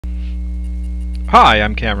Hi,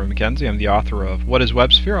 I'm Cameron McKenzie. I'm the author of What is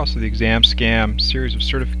WebSphere, also the Exam Scam series of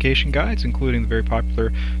certification guides, including the very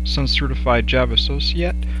popular Sun Certified Java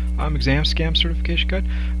Associate Exam Scam certification guide.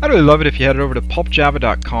 I'd really love it if you headed over to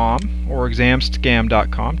pulpjava.com or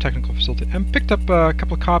examscam.com, technical facility, and picked up a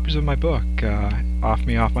couple of copies of my book off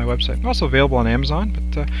my website. I'm also available on Amazon,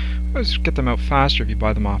 but I always get them out faster if you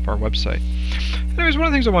buy them off our website. Anyways, one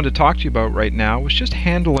of the things I wanted to talk to you about right now was just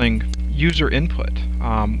handling user input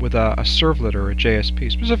with a servlet or a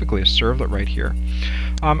JSP, specifically a servlet right here.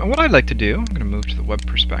 And what I'd like to do, I'm going to move to the web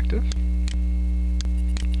perspective.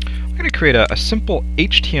 I'm going to create a simple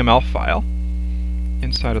HTML file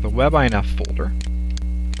inside of the web.inf folder,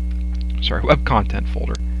 web content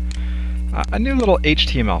folder, a new little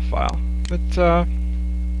HTML file that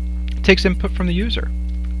takes input from the user.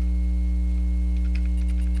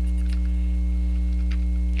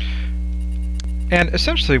 And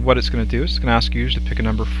essentially what it's going to do is it's going to ask users to pick a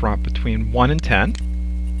number from between 1 and 10.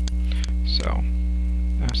 So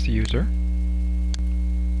ask the user,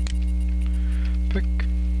 pick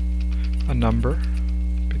a number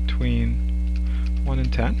between 1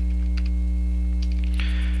 and 10.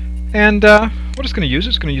 And what it's going to use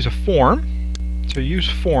is going to use a form. So use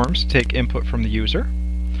forms to take input from the user.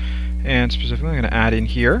 And specifically I'm going to add in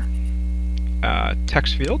here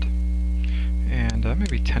text field. And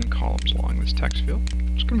maybe 10 columns along this text field.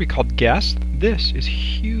 It's going to be called guest. This is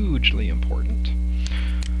hugely important.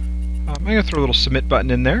 I'm going to throw a little submit button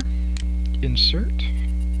in there. Insert,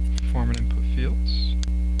 form and input fields,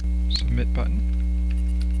 submit button.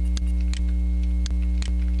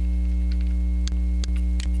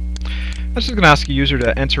 This is going to ask a user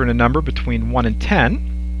to enter in a number between 1 and 10.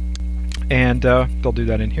 And they'll do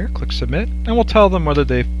that in here. Click submit. And we'll tell them whether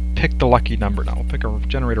they've pick the lucky number. Now we'll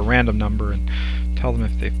generate a random number and tell them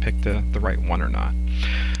if they've picked the right one or not.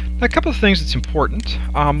 Now, a couple of things that's important.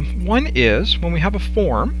 One is when we have a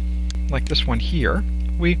form like this one here,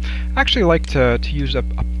 we actually like to use a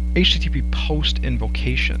HTTP post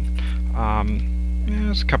invocation.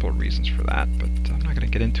 There's a couple of reasons for that, but I'm not going to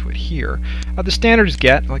get into it here. The standard is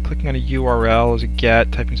get, like clicking on a URL is a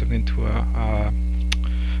get, typing something into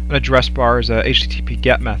an address bar is a HTTP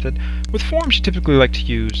GET method. With forms, you typically like to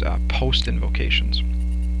use post invocations.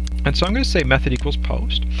 And so I'm going to say method equals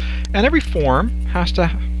post. And every form has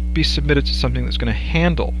to be submitted to something that's going to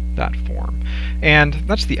handle that form. And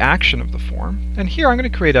that's the action of the form. And here I'm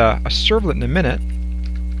going to create a servlet in a minute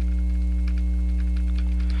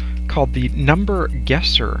called the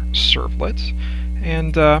NumberGuesserServlet.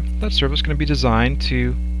 And that servlet is going to be designed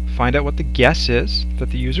to find out what the guess is that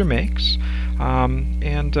the user makes,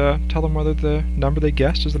 and tell them whether the number they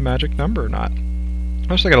guessed is the magic number or not.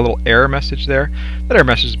 Notice I got a little error message there. That error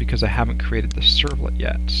message is because I haven't created the servlet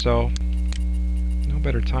yet, so no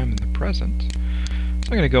better time than the present. So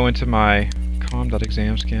I'm going to go into my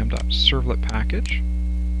com.examscam.Servlet package,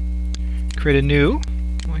 create a new,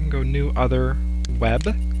 I can go new other web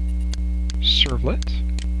servlet.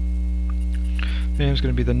 The name is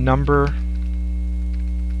going to be the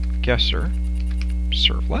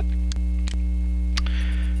NumberGuesserServlet.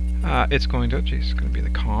 It's going to be the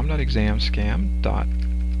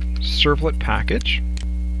com.examscam.Servlet package,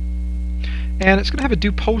 and it's going to have a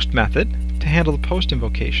doPost method to handle the post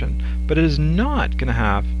invocation, but it is not going to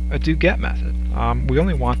have a doGet method. We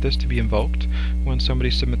only want this to be invoked when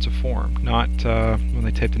somebody submits a form, not when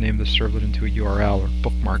they type the name of the servlet into a URL or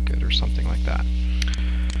bookmark it or something like that.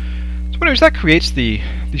 So anyways, that creates the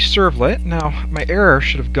servlet. Now my error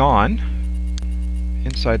should have gone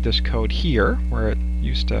inside this code here, where it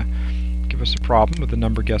used to give us a problem with the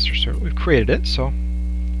NumberGuesserServlet. We've created it, so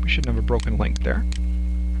we shouldn't have a broken link there.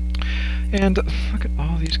 And look at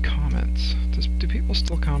all these comments. Do people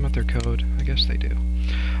still comment their code? I guess they do.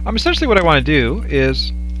 Essentially what I want to do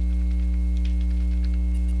is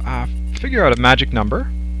figure out a magic number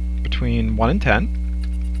between 1 and 10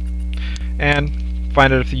 and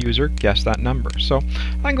find out if the user guessed that number. So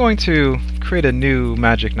I'm going to create a new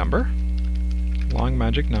magic number. Long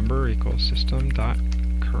magic number equals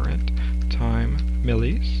system.current time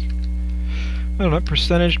millis. I don't know,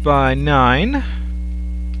 percentage by 9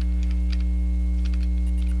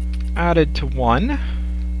 added to 1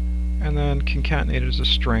 and then concatenated as a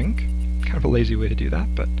string. Kind of a lazy way to do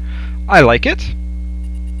that, but I like it.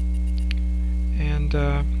 And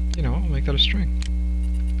you know, I'll make that a string.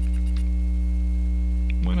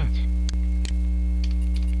 Why not?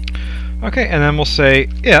 Okay, and then we'll say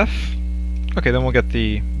if. Okay, then we'll get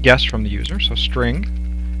the guess from the user. So string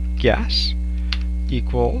guess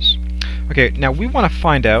equals. Okay, now we want to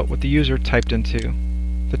find out what the user typed into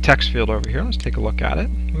the text field over here. Let's take a look at it.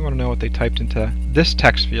 We want to know what they typed into this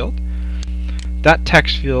text field. that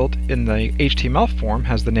text field in the HTML form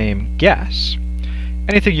has the name guess.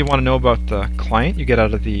 Anything you want to know about the client you get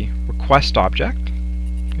out of the request object.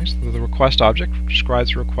 Okay, so the request object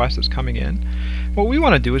describes the request that's coming in. What we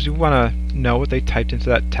want to do is we want to know what they typed into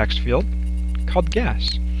that text field called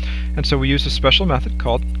guess. And so we use a special method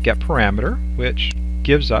called getParameter, which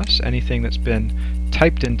gives us anything that's been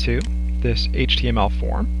typed into this HTML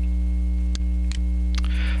form.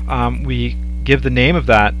 We give the name of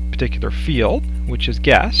that particular field, which is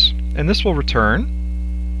guess, and this will return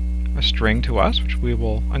a string to us, which we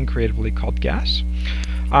will uncreatively call guess.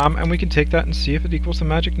 And we can take that and see if it equals the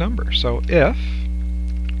magic number. So if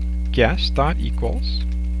guess.equals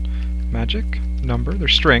magic number, they're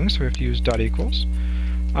strings, so we have to use .equals,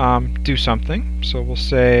 do something. So we'll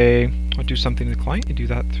say, I'll do something to the client. You do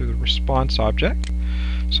that through the response object.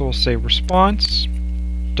 So we'll say response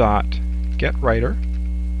dot getWriter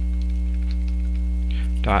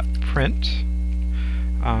dot print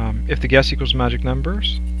if the guess equals magic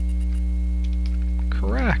numbers.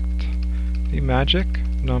 Correct. The magic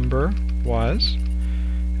number was,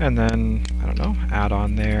 and then I don't know, add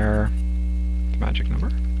on there the magic number,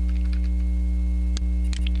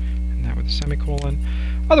 and that with a semicolon.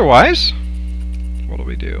 Otherwise, what do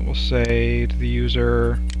we do? We'll say to the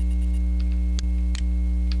user,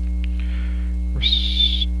 what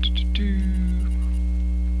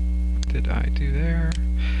did I do there?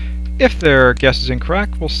 If their guess is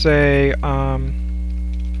incorrect, we'll say,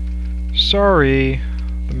 sorry,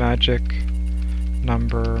 the magic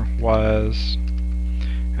number was,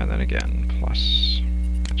 and then again, plus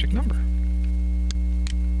magic number.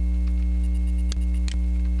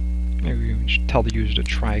 Maybe we should tell the user to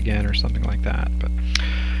try again or something like that.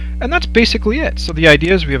 And that's basically it. So the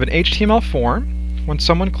idea is we have an HTML form. When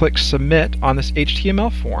someone clicks submit on this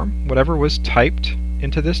HTML form, whatever was typed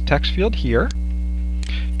into this text field here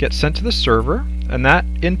gets sent to the server, and that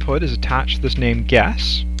input is attached to this name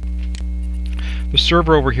guess. The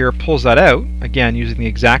server over here pulls that out, again using the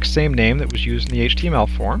exact same name that was used in the HTML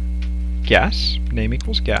form, guess, name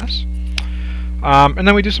equals guess. And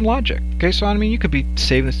then we do some logic. Okay, so I mean, you could be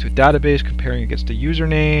saving this to a database, comparing it against a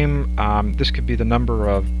username. This could be the number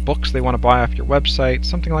of books they want to buy off your website,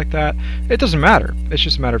 something like that. It doesn't matter. It's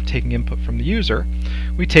just a matter of taking input from the user.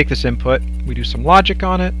 We take this input, we do some logic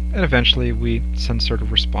on it, and eventually we send sort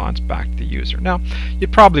of response back to the user. Now,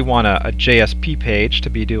 you'd probably want a JSP page to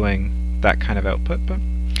be doing that kind of output, but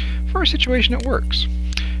for our situation it works.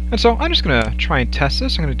 And so I'm just going to try and test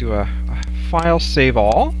this. I'm going to do a file save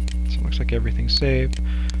all. So it looks like everything's saved.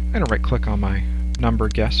 I'm going to right click on my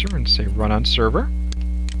NumberGuesser and say run on server.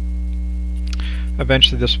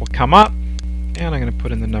 Eventually this will come up, and I'm going to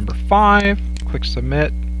put in the number 5, click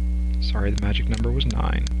submit. Sorry, the magic number was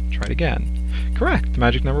 9. Try it again. Correct, the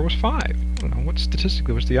magic number was 5. I don't know,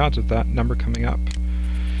 statistically what's the odds of that number coming up?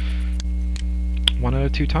 1 out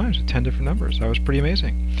of 2 times with 10 different numbers. That was pretty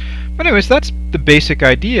amazing. But anyways, that's the basic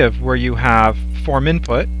idea of where you have form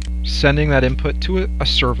input, sending that input to a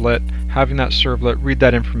servlet, having that servlet read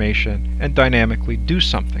that information, and dynamically do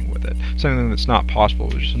something with it. Something that's not possible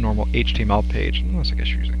with just a normal HTML page, unless I guess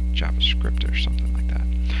you're using JavaScript or something like that.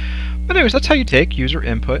 But anyways, that's how you take user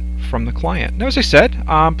input from the client. Now, as I said,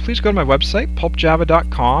 please go to my website,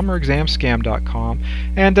 pulpjava.com or examscam.com.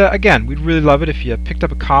 And again, we'd really love it if you picked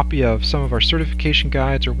up a copy of some of our certification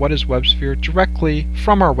guides or What is WebSphere directly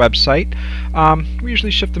from our website. We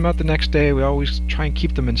usually ship them out the next day. We always try and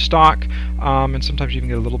keep them in stock, and sometimes you even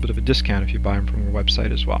get a little bit of a discount if you buy them from our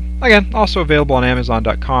website as well. Again, also available on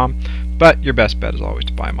Amazon.com, but your best bet is always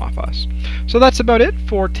to buy them off us. So that's about it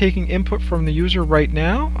for taking input from the user right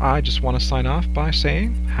now. I just want to sign off by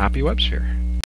saying Happy WebSphere.